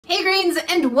Hey Greens,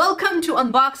 and welcome to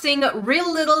unboxing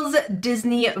Real Little's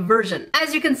Disney version.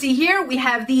 As you can see here, we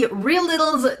have the Real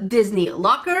Little's Disney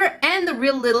locker and the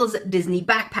Real Little's Disney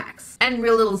backpacks, and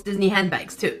Real Little's Disney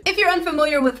handbags too. If you're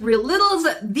unfamiliar with Real Little's,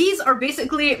 these are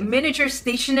basically miniature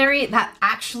stationery that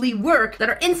actually work,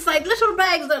 that are inside little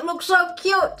bags that look so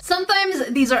cute. Sometimes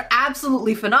these are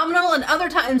absolutely phenomenal, and other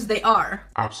times they are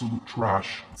absolute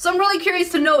trash. So I'm really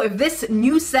curious to know if this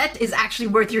new set is actually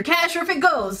worth your cash or if it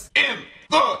goes in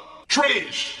the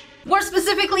trash. More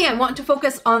specifically, I want to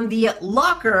focus on the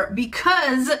locker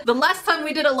because the last time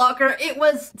we did a locker, it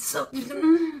was so...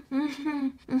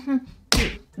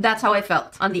 That's how I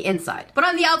felt on the inside. But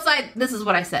on the outside, this is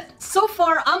what I said. So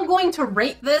far, I'm going to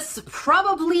rate this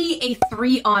probably a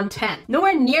 3 on 10.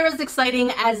 Nowhere near as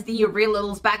exciting as the Real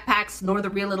Little's backpacks, nor the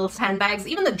Real Little's handbags.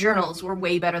 Even the journals were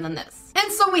way better than this. And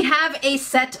so we have a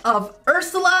set of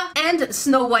Ursula and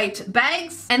Snow White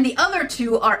bags, and the other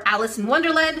two are Alice in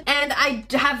Wonderland, and I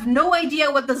have no idea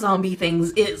what the zombie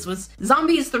things is. Was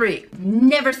Zombies 3.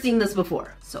 Never seen this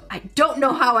before. So I don't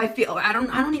know how I feel. I don't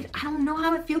know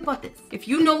how I feel about this. If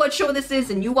you know what show this is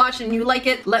and you watch it and you like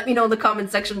it, let me know in the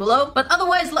comment section below. But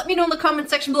otherwise, let me know in the comment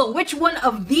section below which one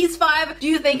of these 5 do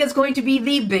you think is going to be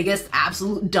the biggest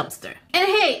absolute dumpster. And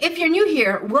hey, if you're new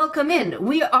here, welcome in.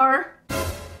 We are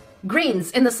Greens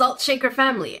in the Salt Shaker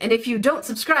family, and if you don't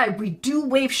subscribe, we do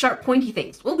wave sharp pointy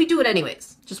things. Well, we do it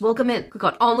anyways. Just welcome in. Click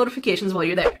on all notifications while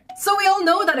you're there. So we all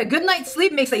know that a good night's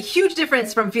sleep makes a huge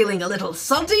difference from feeling a little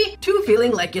salty to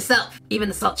feeling like yourself. Even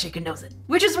the Salt Shaker knows it.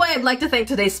 Which is why I'd like to thank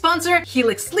today's sponsor,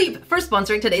 Helix Sleep, for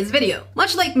sponsoring today's video.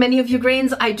 Much like many of you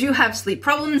Grains, I do have sleep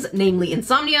problems, namely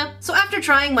insomnia. So after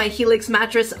trying my Helix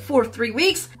mattress for 3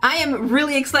 weeks, I am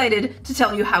really excited to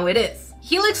tell you how it is.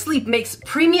 Helix Sleep makes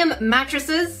premium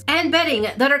mattresses and bedding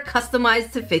that are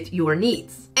customized to fit your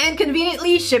needs and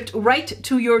conveniently shipped right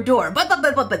to your door. But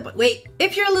wait,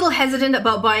 if you're a little hesitant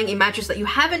about buying a mattress that you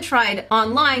haven't tried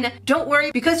online, don't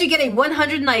worry, because you get a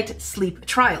 100-night sleep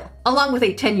trial, along with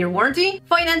a 10-year warranty,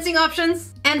 financing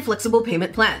options, and flexible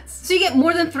payment plans. So you get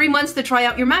more than 3 months to try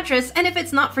out your mattress, and if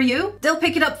it's not for you, they'll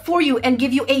pick it up for you and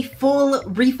give you a full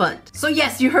refund. So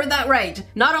yes, you heard that right.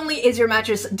 Not only is your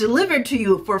mattress delivered to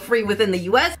you for free within the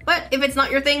US, but if it's not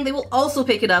your thing, they will also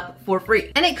pick it up for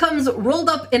free. And it comes rolled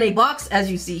up in a box, as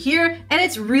you see here, and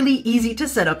it's really easy to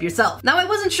set up yourself. Now, I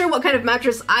wasn't sure what kind of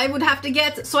mattress I would have to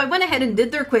get, so I went ahead and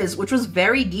did their quiz, which was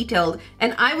very detailed,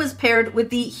 and I was paired with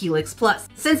the Helix Plus.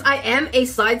 Since I am a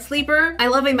side sleeper, I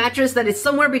love a mattress that is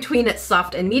somewhere between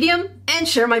soft and medium, and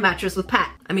share my mattress with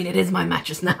Pat. I mean, it is my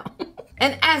mattress now.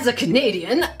 And as a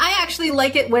Canadian, I actually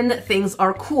like it when things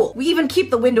are cool. We even keep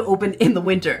the window open in the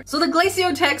winter. So the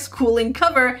Glaciotex cooling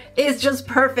cover is just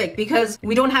perfect because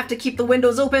we don't have to keep the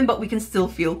windows open, but we can still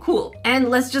feel cool. And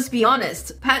let's just be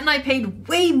honest, Pat and I paid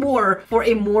way more for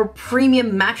a more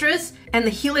premium mattress, and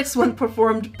the Helix one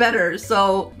performed better,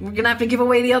 so we're gonna have to give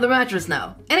away the other mattress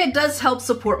now. And it does help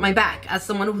support my back, as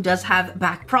someone who does have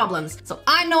back problems. So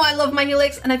I know I love my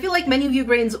Helix, and I feel like many of you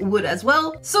Grains would as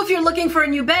well. So if you're looking for a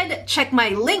new bed, check my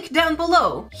link down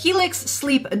below,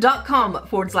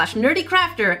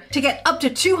 helixsleep.com/nerdycrafter, to get up to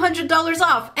 $200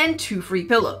 off and 2 free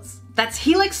pillows. That's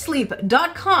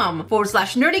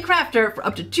helixsleep.com/nerdycrafter for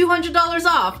up to $200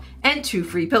 off and 2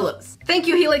 free pillows. Thank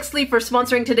you, Helix Sleep, for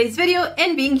sponsoring today's video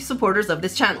and being supporters of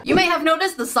this channel. You may have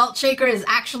noticed the Salt Shaker is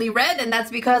actually red, and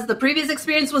that's because the previous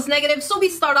experience was negative, so we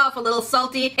start off a little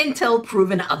salty until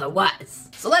proven otherwise.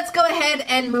 So let's go ahead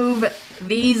and move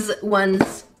these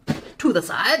ones to the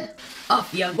side.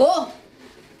 Off you go.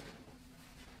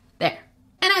 There.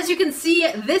 And as you can see,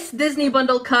 this Disney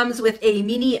bundle comes with a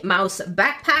Minnie Mouse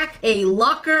backpack, a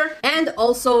locker, and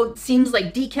also seems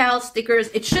like decals, stickers.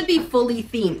 It should be fully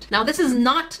themed. Now, this is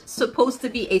not supposed to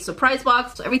be a surprise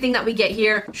box, so everything that we get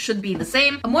here should be the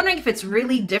same. I'm wondering if it's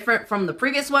really different from the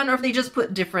previous one or if they just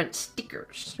put different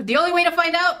stickers. But the only way to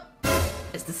find out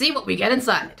is to see what we get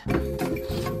inside.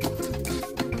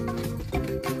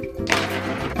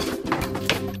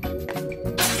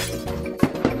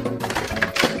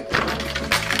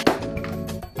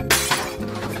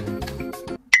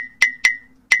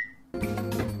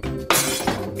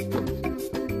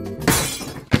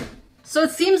 So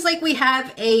it seems like we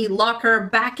have a locker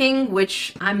backing,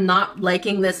 which I'm not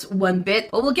liking this one bit,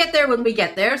 but we'll get there when we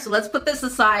get there. So let's put this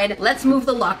aside. Let's move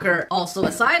the locker also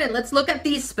aside, and let's look at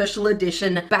the special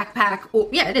edition backpack. Oh,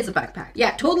 yeah, it is a backpack.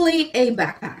 Yeah, totally a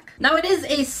backpack. Now it is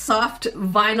a soft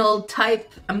vinyl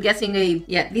type. I'm guessing the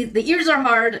ears are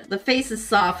hard. The face is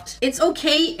soft. It's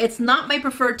okay. It's not my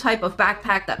preferred type of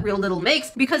backpack that Real Little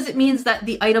makes because it means that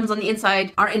the items on the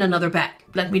inside are in another bag.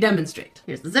 Let me demonstrate.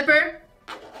 Here's the zipper.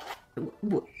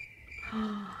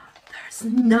 There's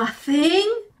nothing.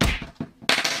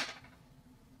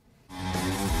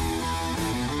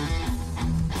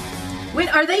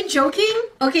 are they joking?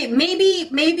 Okay,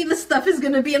 maybe the stuff is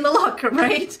gonna be in the locker,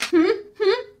 right?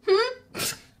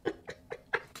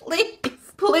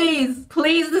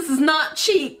 Please, this is not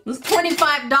cheap. It's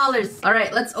 $25. All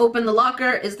right, let's open the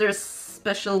locker. Is there a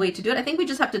special way to do it? I think we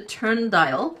just have to turn the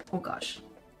dial. Oh gosh.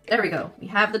 There we go. We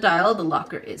have the dial. The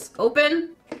locker is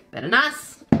open. Better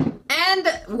nice. And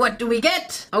what do we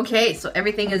get? Okay, so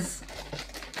everything is...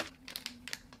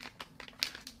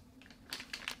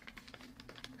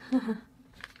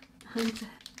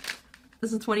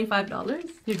 This is $25?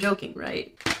 You're joking,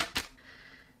 right?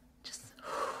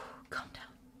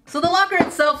 So the locker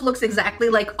itself looks exactly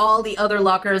like all the other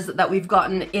lockers that we've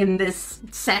gotten in this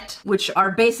set, which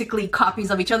are basically copies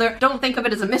of each other. Don't think of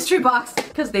it as a mystery box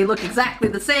because they look exactly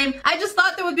the same. I just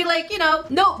thought there would be like, you know,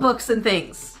 notebooks and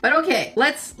things. But okay,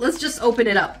 let's just open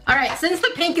it up. All right, since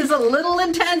the pink is a little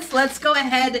intense, let's go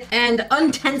ahead and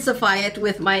untensify it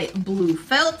with my blue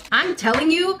felt. I'm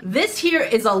telling you, this here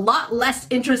is a lot less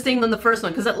interesting than the first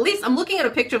one because at least I'm looking at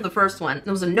a picture of the first one.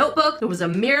 There was a notebook, there was a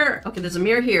mirror. Okay, there's a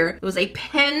mirror here. There was a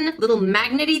pen, little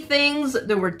magnety things,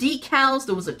 there were decals,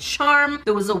 there was a charm,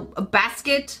 there was a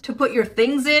basket to put your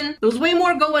things in. There was way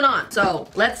more going on. So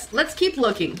let's keep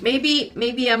looking. Maybe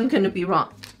I'm gonna be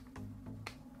wrong.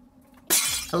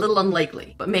 A little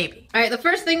unlikely, but maybe. All right, the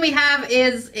first thing we have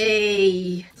is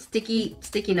a sticky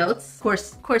notes. Of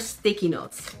course, sticky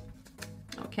notes.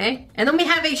 Okay, and then we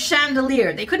have a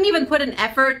chandelier. They couldn't even put an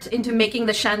effort into making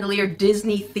the chandelier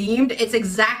Disney themed. It's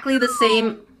exactly the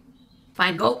same.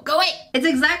 Fine, go away. It's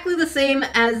exactly the same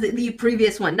as the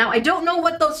previous one. Now, I don't know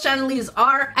what those chandeliers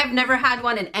are. I've never had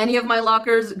one in any of my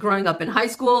lockers growing up in high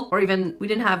school, or even, we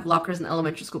didn't have lockers in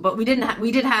elementary school, but we did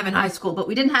have in high school, but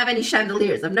we didn't have any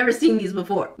chandeliers. I've never seen these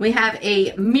before. We have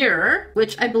a mirror,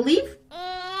 which I believe...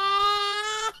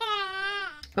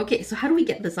 Okay, so how do we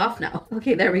get this off now?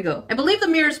 Okay, there we go. I believe the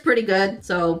mirror's pretty good.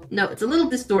 So, no, it's a little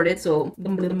distorted. So,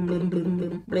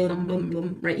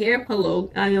 right here.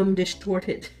 Hello, I am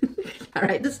distorted. All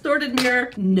right, distorted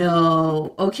mirror.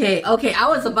 No. Okay, I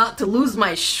was about to lose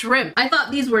my shrimp. I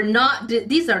thought these were not,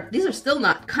 these are still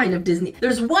not kind of Disney.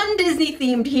 There's one Disney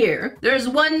themed here. There's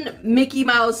one Mickey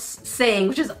Mouse saying,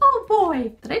 which is, oh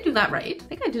boy. Did I do that right? I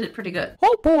think I did it pretty good.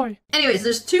 Oh boy. Anyways,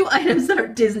 there's 2 items that are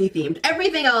Disney themed.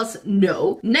 Everything else,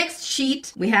 no. Next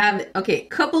sheet, we have, okay,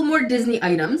 couple more Disney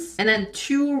items, and then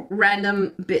 2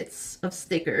 random bits of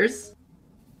stickers.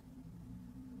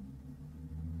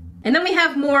 And then we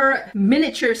have more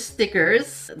miniature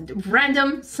stickers,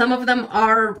 random. Some of them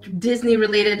are Disney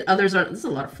related, others aren't. This is a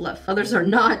lot of fluff. Others are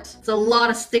not. It's a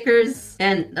lot of stickers,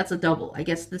 and that's a double. I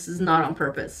guess this is not on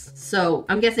purpose. So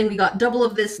I'm guessing we got double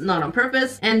of this, not on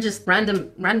purpose, and just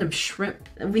random shrimp.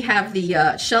 We have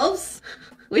the shelves.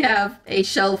 We have a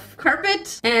shelf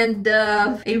carpet and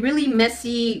a really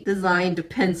messy designed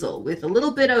pencil with a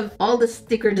little bit of all the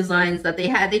sticker designs that they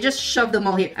had. They just shoved them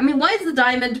all here. I mean, why is the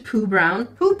diamond poo brown?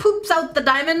 Who poops out the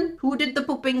diamond? Who did the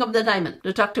pooping of the diamond?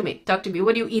 Talk to me. Talk to me.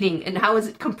 What are you eating? And how is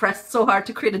it compressed so hard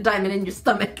to create a diamond in your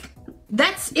stomach?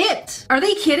 That's it! Are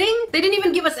they kidding? They didn't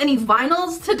even give us any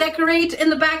vinyls to decorate in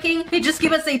the backing. They just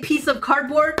give us a piece of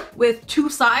cardboard with 2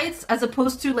 sides, as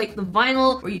opposed to like the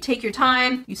vinyl where you take your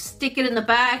time, you stick it in the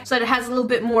back so that it has a little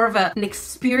bit more of an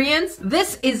experience.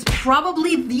 This is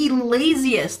probably the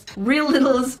laziest Real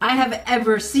Littles I have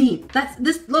ever seen.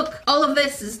 Look, all of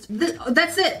this is,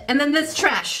 that's it. And then this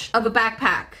trash of a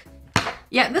backpack.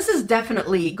 Yeah, this is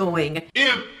definitely going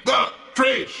in the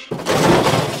trash.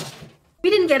 We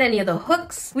didn't get any of the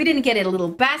hooks. We didn't get a little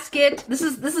basket. This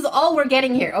is all we're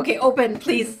getting here. Okay, open,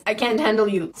 please. I can't handle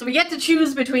you. So we get to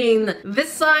choose between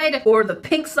this side or the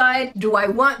pink side. Do I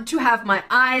want to have my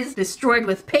eyes destroyed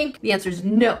with pink? The answer is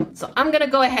no. So I'm gonna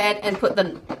go ahead and put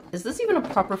the... Is this even a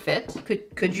proper fit?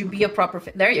 Could you be a proper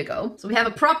fit? There you go. So we have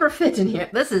a proper fit in here.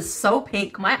 This is so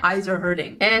pink. My eyes are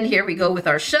hurting. And here we go with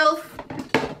our shelf.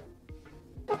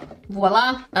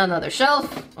 Voila, another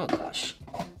shelf. Oh gosh.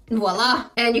 Voila.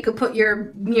 And you can put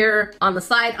your mirror on the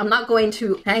side. I'm not going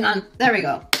to, hang on. There we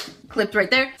go. Clipped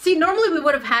right there. See, normally we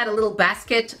would have had a little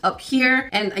basket up here,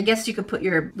 and I guess you could put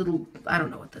your little, I don't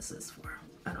know what this is for.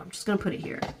 I don't know, I'm just gonna put it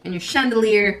here. And your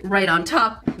chandelier right on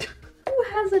top. Who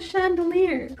has a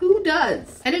chandelier? Who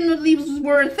does? I didn't know these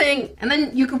were a thing. And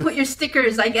then you can put your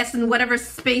stickers, I guess, in whatever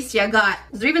space you got.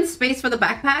 Is there even space for the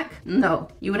backpack? No.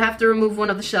 You would have to remove one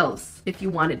of the shelves if you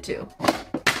wanted to.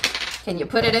 Can you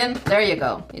put it in? There you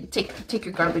go. Take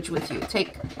your garbage with you.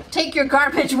 Take your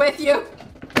garbage with you.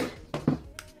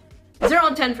 0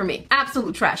 on 10 for me.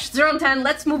 Absolute trash. 0 on 10.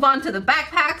 Let's move on to the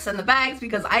backpacks and the bags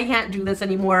because I can't do this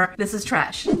anymore. This is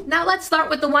trash. Now let's start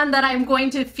with the one that I'm going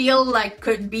to feel like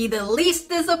could be the least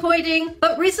disappointing.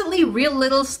 But recently, Real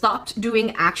Little stopped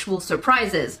doing actual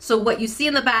surprises. So what you see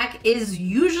in the back is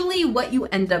usually what you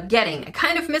end up getting. I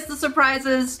kind of miss the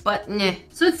surprises, but meh.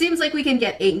 So it seems like we can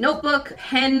get a notebook,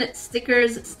 pen,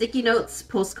 stickers, sticky notes,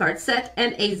 postcard set,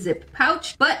 and a zip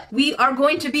pouch. But we are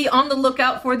going to be on the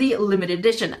lookout for the limited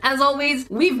edition. As always,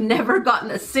 we've never gotten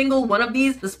a single one of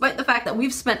these, despite the fact that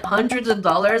we've spent hundreds of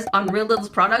dollars on Real Little's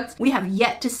products. We have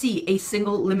yet to see a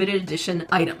single limited edition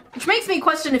item, which makes me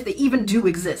question if they even do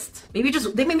exist. Maybe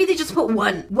they just put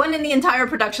one in the entire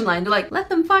production line. They're like, let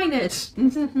them find it.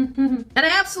 And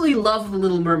I absolutely love the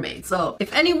Little Mermaid. So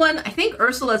if anyone, I think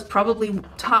Ursula is probably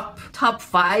top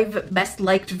 5 best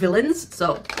liked villains.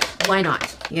 So why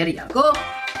not? Here you go.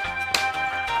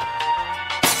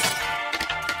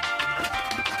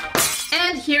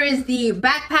 Here is the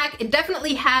backpack. It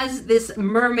definitely has this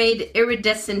mermaid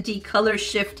iridescent-y color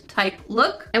shift type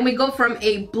look. And we go from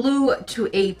a blue to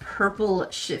a purple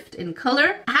shift in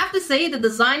color. I have to say the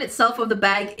design itself of the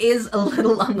bag is a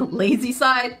little on the lazy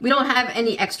side. We don't have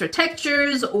any extra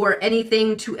textures or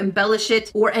anything to embellish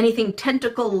it or anything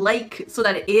tentacle-like so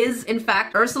that it is in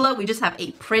fact Ursula. We just have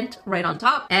a print right on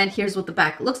top. And here's what the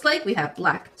back looks like. We have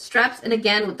black straps and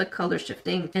again with the color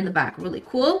shifting in the back. Really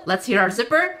cool. Let's hear our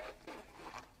zipper.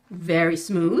 Very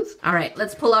smooth. All right,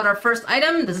 let's pull out our first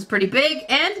item. This is pretty big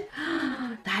and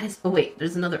that is, oh wait,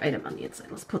 there's another item on the inside.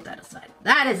 Let's put that aside.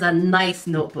 That is a nice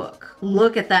notebook.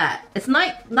 Look at that. It's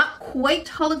not quite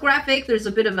holographic. There's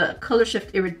a bit of a color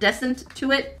shift iridescent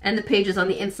to it and the pages on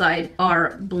the inside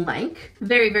are blank.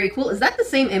 Very, very cool. Is that the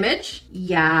same image?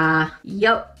 Yeah,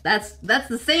 yep. That's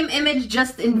the same image,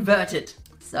 just inverted.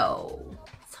 So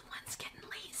someone's getting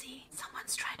lazy.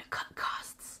 Someone's trying to cut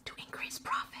costs to increase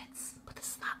profits. But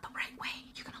this is not the right way.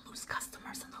 You're gonna lose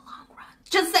customers in the long run.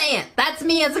 Just saying. That's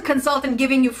me as a consultant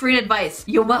giving you free advice.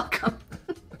 You're welcome.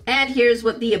 And here's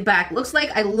what the back looks like.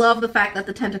 I love the fact that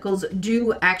the tentacles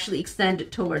do actually extend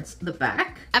towards the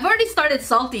back. I've already started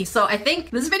salty, so I think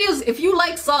this video is, if you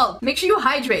like salt, make sure you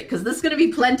hydrate because there's gonna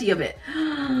be plenty of it.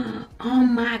 Oh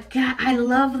my God, I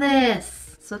love this.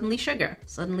 Suddenly sugar,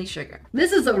 suddenly sugar.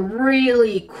 This is a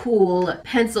really cool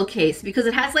pencil case because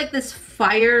it has like this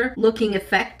fire looking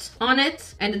effect on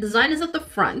it and the design is at the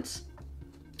front.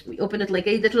 We open it like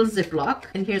a little Ziploc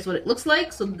and here's what it looks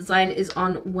like. So the design is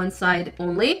on one side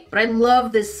only, but I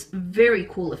love this very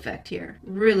cool effect here.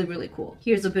 Really, really cool.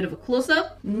 Here's a bit of a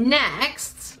close-up.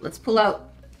 Next, let's pull out.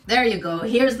 There you go.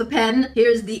 Here's the pen.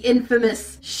 Here's the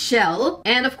infamous shell.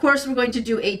 And of course, we're going to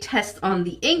do a test on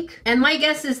the ink. And my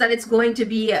guess is that it's going to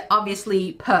be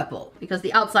obviously purple because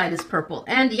the outside is purple.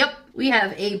 And yep, we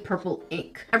have a purple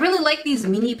ink. I really like these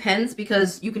mini pens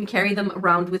because you can carry them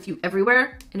around with you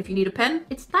everywhere. And if you need a pen,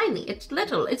 it's tiny, it's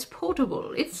little, it's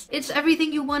portable. It's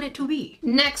everything you want it to be.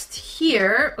 Next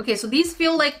here, okay, so these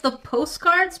feel like the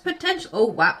postcards potential. Oh,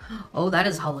 wow. Oh, that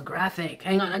is holographic.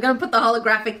 Hang on, I'm gonna put the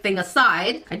holographic thing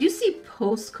aside. I do see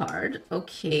postcard,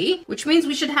 okay, which means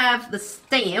we should have the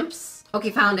stamps. Okay,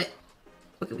 found it.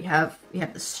 Okay, we have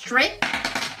the strip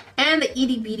and the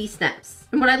itty bitty stamps.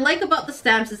 And what I like about the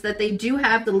stamps is that they do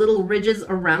have the little ridges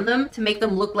around them to make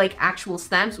them look like actual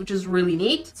stamps, which is really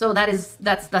neat. So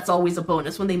that's always a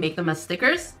bonus when they make them as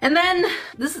stickers. And then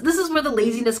this is where the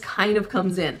laziness kind of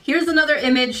comes in. Here's another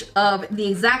image of the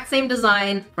exact same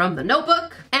design from the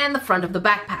notebook and the front of the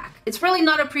backpack. It's really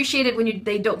not appreciated when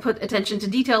they don't put attention to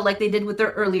detail like they did with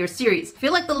their earlier series. I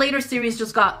feel like the later series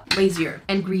just got lazier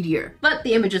and greedier. But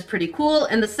the image is pretty cool.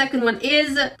 And the second one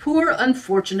is Poor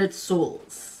Unfortunate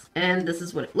Souls. And this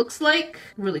is what it looks like.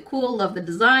 Really cool. Love the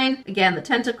design. Again, the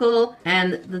tentacle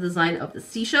and the design of the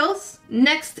seashells.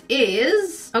 Next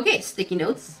is, okay, sticky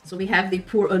notes. So we have the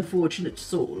Poor Unfortunate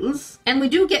Souls. And we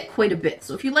do get quite a bit.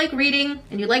 So if you like reading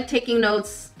and you like taking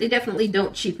notes, they definitely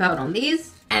don't cheap out on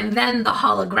these. And then the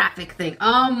holographic thing.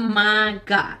 Oh my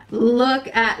God. Look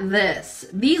at this.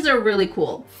 These are really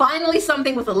cool. Finally,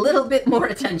 something with a little bit more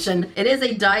attention. It is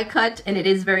a die cut and it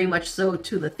is very much so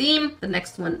to the theme. The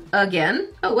next one again.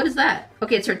 Oh, what is that?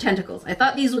 Okay, it's her tentacles. I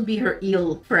thought these would be her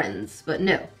eel friends, but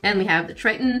no. And we have the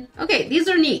Triton. Okay, these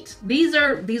are neat. These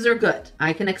are good.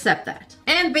 I can accept that.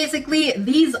 And basically,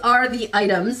 these are the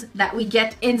items that we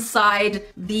get inside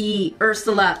the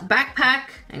Ursula backpack.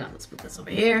 Hang on, let's put this over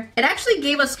here. It actually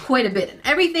gave us quite a bit, and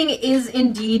everything is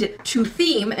indeed to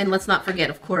theme. And let's not forget,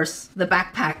 of course, the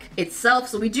backpack itself.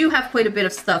 So we do have quite a bit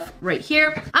of stuff right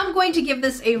here. I'm going to give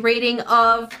this a rating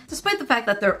of, despite the fact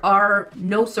that there are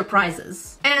no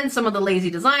surprises and some of the lazy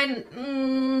design,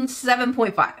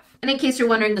 7.5. And in case you're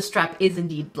wondering, the strap is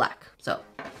indeed black. So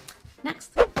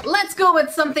Next. Let's go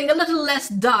with something a little less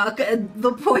dark,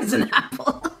 the poison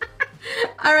apple.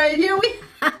 All right, here we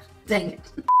have, dang it.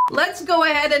 Let's go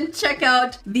ahead and check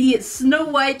out the Snow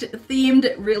White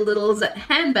themed Real Littles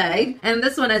handbag. And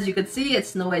this one, as you can see,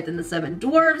 it's Snow White and the Seven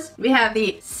Dwarves. We have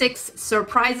the 6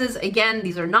 surprises. Again,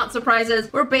 these are not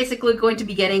surprises. We're basically going to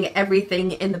be getting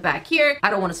everything in the back here. I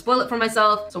don't want to spoil it for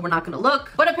myself, so we're not going to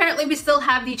look. But apparently we still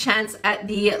have the chance at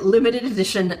the limited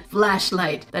edition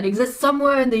flashlight that exists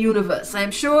somewhere in the universe.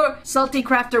 I'm sure Salty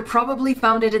Crafter probably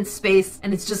found it in space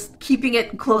and it's just keeping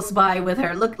it close by with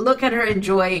her. Look at her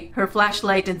enjoy her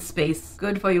flashlight in space.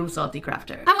 Good for you, Salty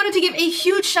Crafter. I wanted to give a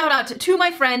huge shout out to my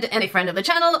friend and a friend of the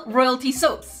channel, Royalty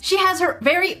Soaps. She has her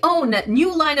very own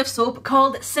new line of soap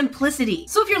called Simplicity.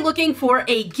 So if you're looking for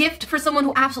a gift for someone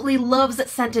who absolutely loves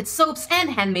scented soaps and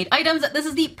handmade items, this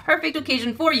is the perfect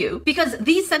occasion for you because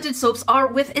these scented soaps are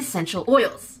with essential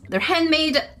oils. They're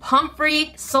handmade,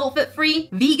 pump-free, sulfate-free,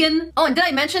 vegan. Oh, and did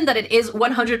I mention that it is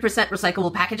 100%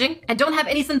 recyclable packaging and don't have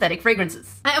any synthetic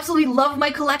fragrances? I absolutely love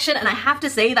my collection, and I have to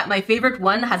say that my favorite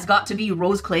one has got to be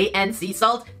rose clay and sea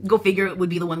salt. Go figure, it would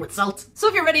be the one with salt. So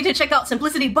if you're ready to check out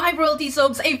Simplicity by Royalty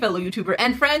Soaps, a fellow YouTuber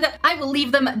and friend, I will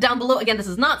leave them down below. Again, this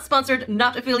is not sponsored,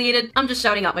 not affiliated. I'm just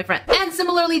shouting out my friend. And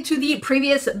similarly to the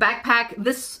previous backpack,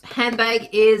 this handbag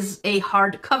is a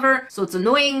hard cover, so it's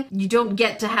annoying. You don't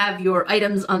get to have your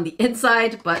items on the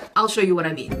inside, but I'll show you what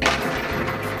I mean.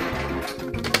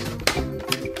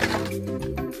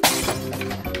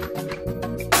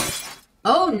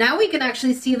 Oh, now we can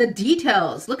actually see the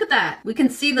details. Look at that. We can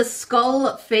see the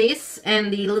skull face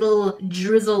and the little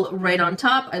drizzle right on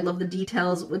top. I love the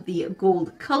details with the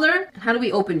gold color. How do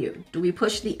we open you? Do we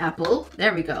push the apple?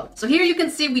 There we go. So here you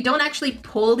can see we don't actually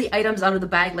pull the items out of the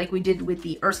bag like we did with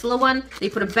the Ursula one. They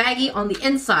put a baggie on the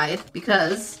inside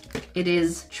because it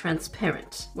is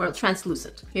transparent. Well,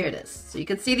 translucent. Here it is. So you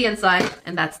can see the inside,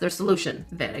 and that's their solution.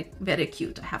 Very, very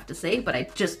cute, I have to say, but I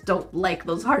just don't like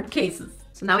those hard cases.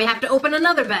 So now we have to open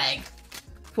another bag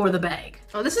for the bag.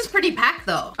 Oh, this is pretty packed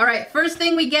though. All right, first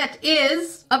thing we get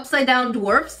is upside down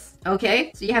dwarfs.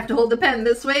 Okay, so you have to hold the pen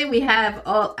this way. We have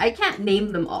all, I can't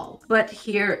name them all, but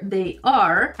here they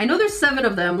are. I know there's 7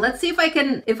 of them. Let's see if I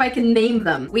can name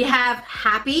them. We have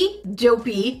Happy,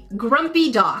 Dopey,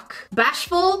 Grumpy Doc,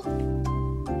 Bashful.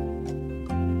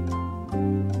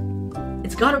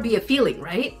 It's gotta be a feeling,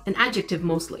 right? An adjective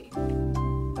mostly.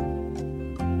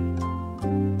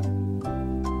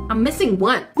 I'm missing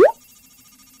one.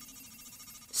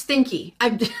 Stinky.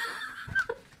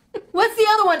 What's the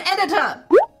other one? Editor.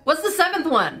 What's the 7th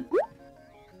one?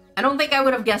 I don't think I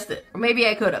would have guessed it. Or maybe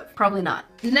I could have. Probably not.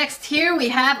 Next here we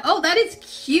have, oh, that is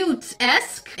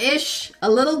cute-esque-ish,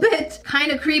 a little bit,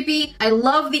 kind of creepy. I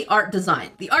love the art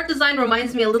design. The art design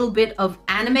reminds me a little bit of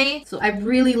anime, so I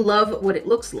really love what it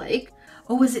looks like.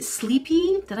 Oh, is it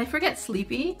Sleepy? Did I forget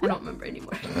Sleepy? I don't remember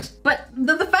anymore. But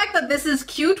the fact that this is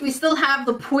cute, we still have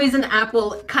the poison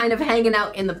apple kind of hanging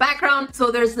out in the background. So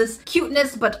there's this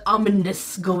cuteness but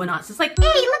ominous going on. So it's like, hey,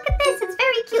 look at this, it's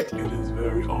very cute. It is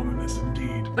very ominous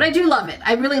indeed. But I do love it.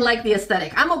 I really like the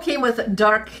aesthetic. I'm okay with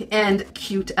dark and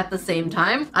cute at the same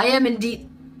time. I am indeed...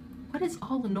 What is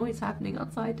all the noise happening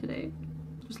outside today?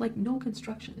 There's like no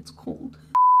construction, it's cold.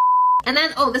 And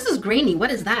then, oh, this is grainy. What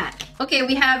is that? Okay,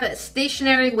 we have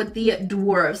stationery with the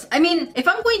dwarves. I mean, if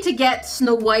I'm going to get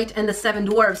Snow White and the 7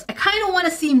 dwarves, I kind of want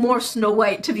to see more Snow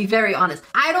White, to be very honest.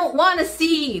 I don't want to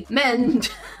see men.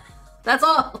 That's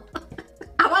all.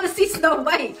 I want to see Snow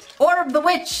White. Or the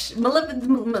witch.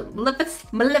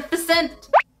 Maleficent.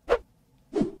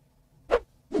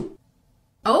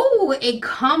 Oh, a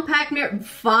compact mirror.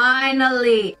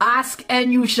 Finally. Ask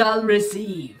and you shall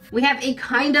receive. We have a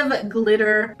kind of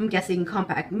glitter, I'm guessing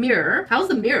compact mirror. How's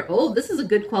the mirror? Oh, this is a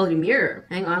good quality mirror.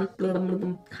 Hang on.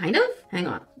 Kind of? Hang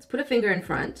on. Let's put a finger in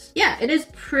front. Yeah, it is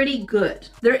pretty good.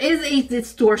 There is a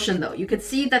distortion though. You can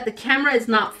see that the camera is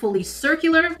not fully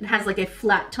circular. It has like a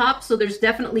flat top, so there's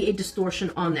definitely a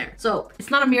distortion on there. So it's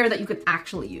not a mirror that you could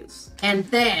actually use. And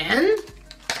then,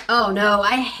 oh no,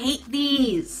 I hate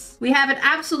these. We have an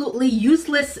absolutely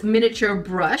useless miniature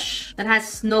brush that has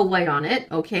Snow White on it.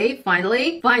 Okay,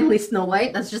 finally Snow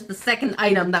White. That's just the 2nd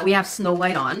item that we have Snow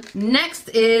White on. Next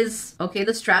is, okay,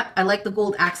 the strap. I like the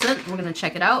gold accent. We're gonna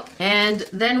check it out. And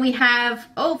then we have,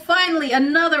 oh, finally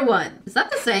another one. Is that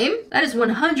the same? That is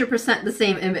 100% the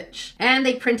same image. And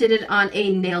they printed it on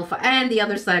a nail file. And the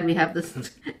other side we have this,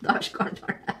 gosh darn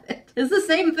it. It's the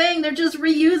same thing. They're just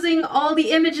reusing all the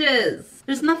images.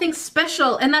 There's nothing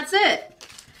special, and that's it.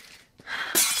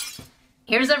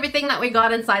 Here's everything that we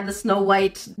got inside the Snow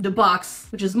White, the box,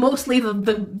 which is mostly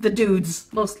the dudes.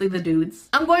 Mostly the dudes.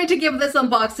 I'm going to give this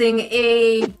unboxing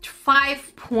a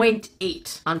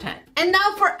 5.8 on 10. And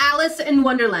now for Alice in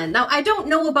Wonderland. Now, I don't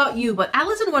know about you, but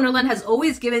Alice in Wonderland has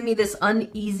always given me this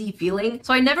uneasy feeling,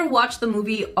 so I never watched the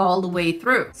movie all the way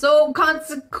through. So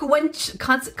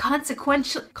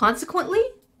consequently,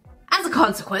 as a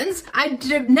consequence, I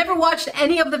never watched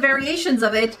any of the variations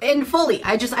of it in fully.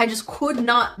 I just could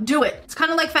not do it. It's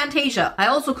kind of like Fantasia. I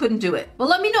also couldn't do it. But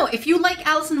let me know if you like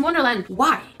Alice in Wonderland,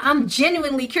 why? I'm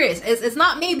genuinely curious. It's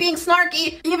not me being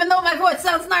snarky, even though my voice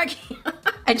sounds snarky.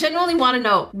 I genuinely want to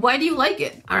know, why do you like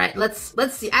it? All right, let's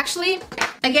see. Actually,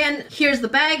 again, here's the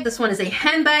bag. This one is a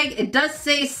handbag. It does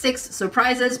say 6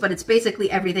 surprises, but it's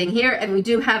basically everything here. And we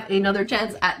do have another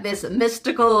chance at this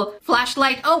mystical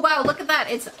flashlight. Oh, wow, look at that.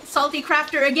 It's Salty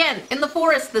Crafter again, in the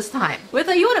forest this time, with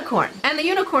a unicorn. And the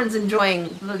unicorn's enjoying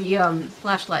the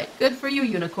flashlight. Good for you,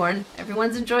 unicorn.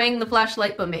 Everyone's enjoying the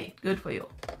flashlight but me. Good for you.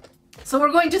 So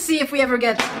we're going to see if we ever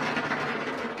get...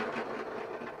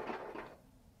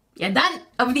 yeah, that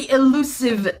of the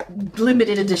elusive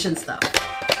limited edition stuff.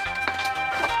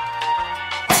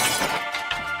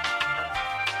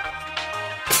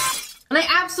 And I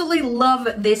absolutely love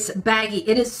this baggie.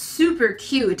 It is super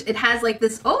cute. It has like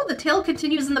this, oh, the tail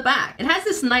continues in the back. It has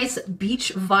this nice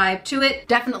beach vibe to it.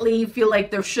 Definitely feel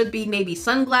like there should be maybe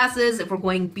sunglasses if we're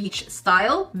going beach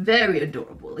style. Very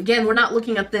adorable. Again, we're not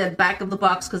looking at the back of the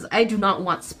box because I do not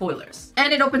want spoilers.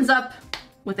 And it opens up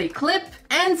with a clip,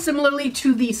 and similarly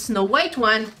to the Snow White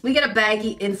one, we get a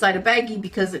baggie inside a baggie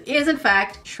because it is in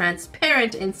fact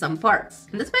transparent in some parts.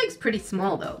 And this bag's pretty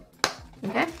small though.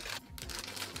 Okay.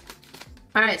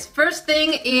 All right, so first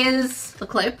thing is the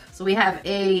clip. So we have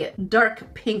a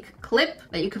dark pink clip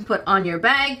that you can put on your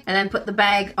bag and then put the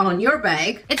bag on your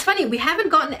bag. It's funny, we haven't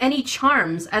gotten any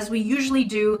charms as we usually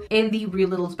do in the Real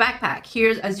Littles backpack.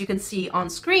 Here's, as you can see on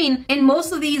screen, in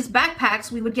most of these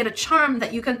backpacks, we would get a charm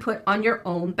that you can put on your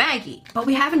own baggie, but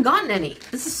we haven't gotten any.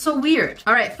 This is so weird.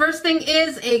 All right, first thing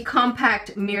is a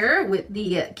compact mirror with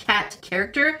the cat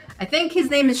character. I think his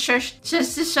name is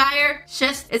Chestershire.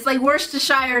 It's like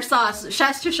Worcestershire sauce.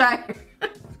 Chestershire.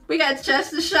 We got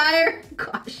Chestershire.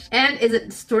 Gosh. And is it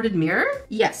distorted mirror?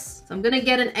 Yes. So I'm gonna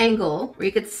get an angle where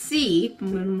you could see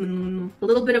a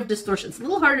little bit of distortion. It's a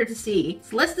little harder to see.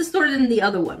 It's less distorted than the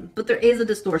other one, but there is a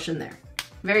distortion there.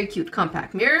 Very cute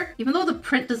compact mirror, even though the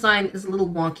print design is a little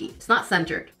wonky. It's not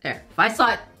centered. There. If I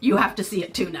saw it, you have to see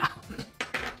it too now.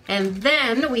 And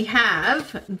then we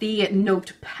have the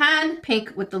notepad,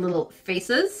 pink with the little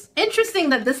faces. Interesting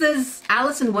that this is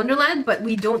Alice in Wonderland, but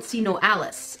we don't see no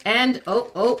Alice. And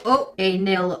a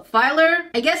nail filer.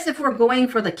 I guess if we're going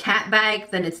for the cat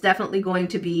bag, then it's definitely going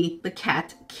to be the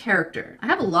cat character. I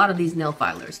have a lot of these nail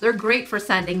filers. They're great for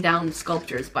sanding down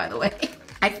sculptures, by the way.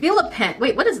 I feel a pen.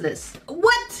 Wait, what is this?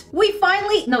 What? We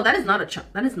finally... No, that is not a charm.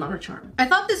 That is not a charm. I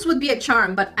thought this would be a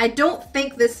charm, but I don't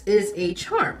think this is a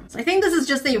charm. So I think this is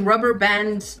just a rubber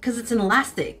band because it's an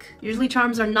elastic. Usually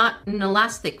charms are not in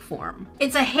elastic form.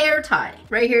 It's a hair tie.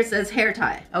 Right here it says hair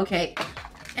tie. Okay.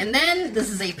 And then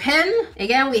this is a pen.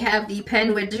 Again, we have the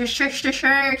pen with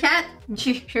Chestershire cat.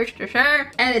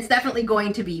 And it's definitely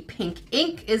going to be pink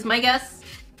ink is my guess.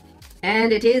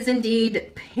 And it is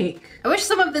indeed pink. I wish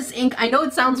some of this ink, I know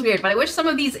it sounds weird, but I wish some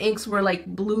of these inks were like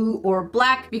blue or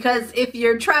black, because if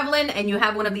you're traveling and you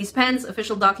have one of these pens,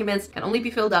 official documents can only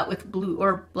be filled out with blue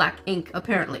or black ink,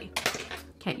 apparently.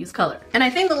 Can't use color. And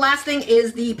I think the last thing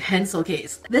is the pencil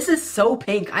case. This is so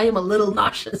pink, I am a little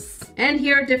nauseous. And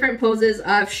here are different poses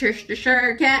of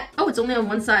Chestershire cat. Oh, it's only on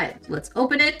one side. So let's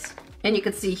open it. And you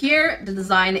can see here, the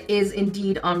design is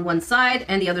indeed on one side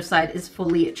and the other side is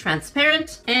fully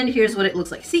transparent. And here's what it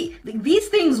looks like. See, these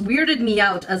things weirded me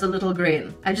out as a little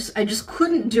grain. I just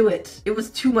couldn't do it. It was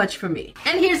too much for me.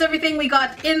 And here's everything we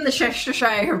got in the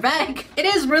Chestershire bag. It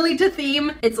is really to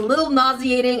theme. It's a little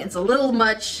nauseating. It's a little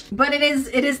much, but it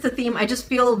is to theme. I just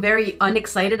feel very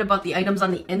unexcited about the items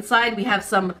on the inside. We have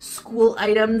some school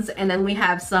items and then we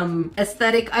have some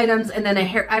aesthetic items and then a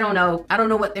hair, I don't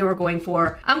know what they were going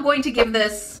for. I'm going to give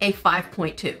this a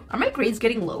 5.2. Are my grades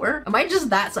getting lower? Am I just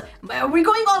that? Are we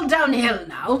going all downhill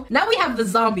now? Now we have the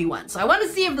zombie one. So I want to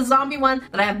see if the zombie one,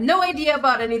 that I have no idea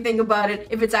about anything about it,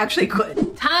 if it's actually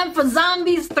good. Time for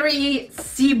Zombies 3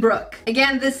 Seabrook.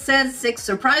 Again, this says 6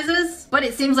 surprises, but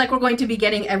it seems like we're going to be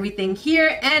getting everything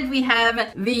here. And we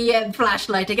have the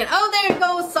flashlight again. Oh, there it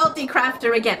goes, Salty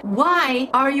Crafter again. Why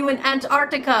are you in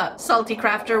Antarctica, Salty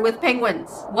Crafter, with penguins?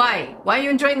 Why? Why are you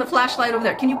enjoying the flashlight over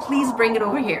there? Can you please bring it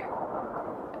over here?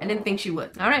 I didn't think she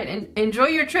would. All right, and enjoy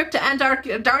your trip to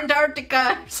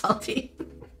Antarctica, Salty.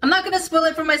 I'm not gonna spoil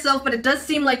it for myself, but it does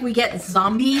seem like we get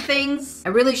zombie things. I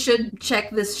really should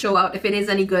check this show out if it is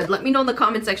any good. Let me know in the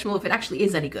comment section below if it actually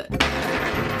is any good.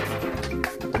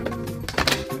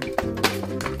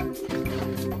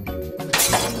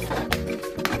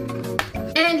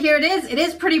 And here it is. It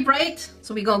is pretty bright.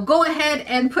 So we go ahead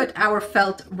and put our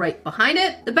felt right behind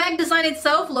it. The bag design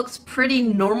itself looks pretty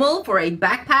normal for a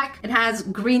backpack. It has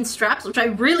green straps, which I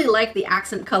really like the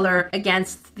accent color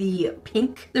against the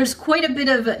pink. There's quite a bit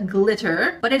of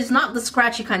glitter, but it is not the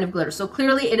scratchy kind of glitter. So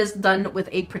clearly it is done with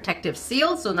a protective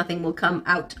seal, so nothing will come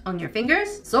out on your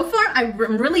fingers. So far, I'm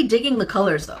really digging the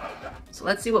colors though. So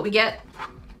let's see what we get.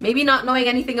 Maybe not knowing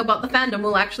anything about the fandom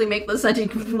will actually make this,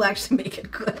 will actually make it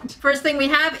good. First thing we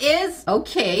have is,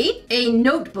 okay, a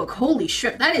notebook. Holy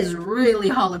shit, that is really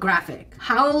holographic.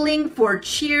 Howling for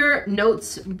cheer,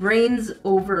 notes, brains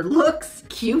over looks.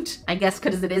 Cute, I guess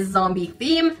because it is zombie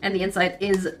theme, and the inside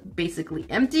is basically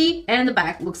empty. And the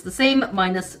back looks the same,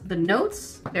 minus the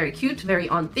notes. Very cute, very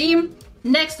on theme.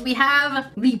 Next, we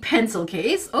have the pencil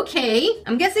case. Okay,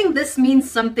 I'm guessing this means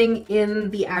something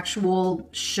in the actual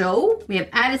show. We have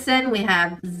Addison, we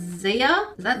have Zaya.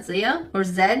 Is that Zaya or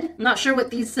Zed? I'm not sure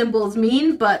what these symbols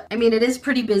mean, but I mean, it is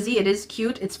pretty busy. It is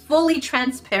cute. It's fully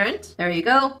transparent. There you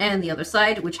go. And the other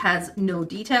side, which has no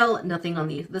detail, nothing on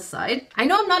this side. I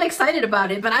know I'm not excited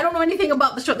about it, but I don't know anything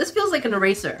about the show. This feels like an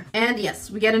eraser. And yes,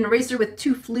 we get an eraser with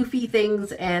two floofy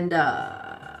things and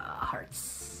hearts.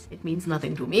 It means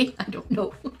nothing to me. I don't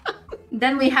know.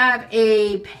 Then we have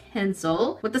a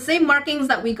pencil with the same markings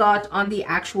that we got on the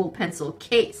actual pencil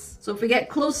case. So if we get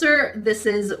closer, this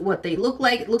is what they look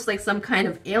like. It looks like some kind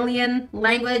of alien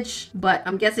language, but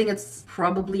I'm guessing it's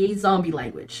probably a zombie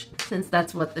language, since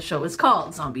that's what the show is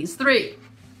called, Zombies 3.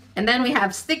 And then we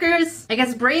have stickers. I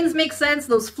guess brains make sense.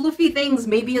 Those floofy things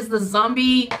maybe is the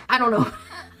zombie, I don't know.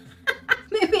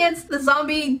 Maybe it's the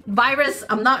zombie virus,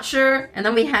 I'm not sure. And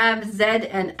then we have Zed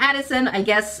and Addison. I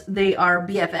guess they are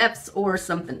BFFs or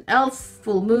something else.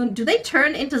 Full moon. Do they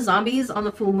turn into zombies on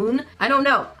the full moon? I don't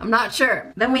know. I'm not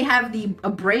sure. Then we have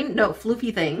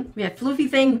floofy thing. We have floofy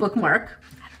thing bookmark.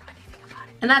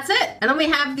 And that's it. And then we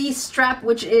have the strap,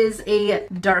 which is a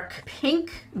dark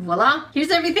pink. Voila. Here's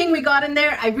everything we got in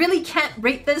there. I really can't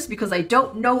rate this because I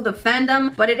don't know the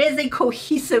fandom, but it is a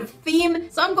cohesive theme.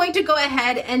 So I'm going to go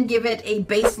ahead and give it a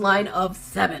baseline of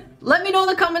 7. Let me know in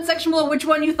the comment section below which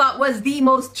one you thought was the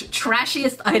most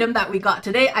trashiest item that we got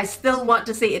today. I still want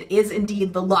to say it is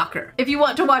indeed the locker. If you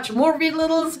want to watch more Read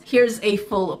Littles, here's a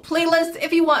full playlist.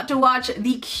 If you want to watch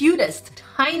the cutest,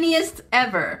 tiniest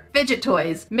ever fidget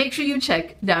toys, make sure you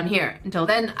check down here. Until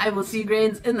then, I will see you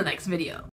grains in the next video.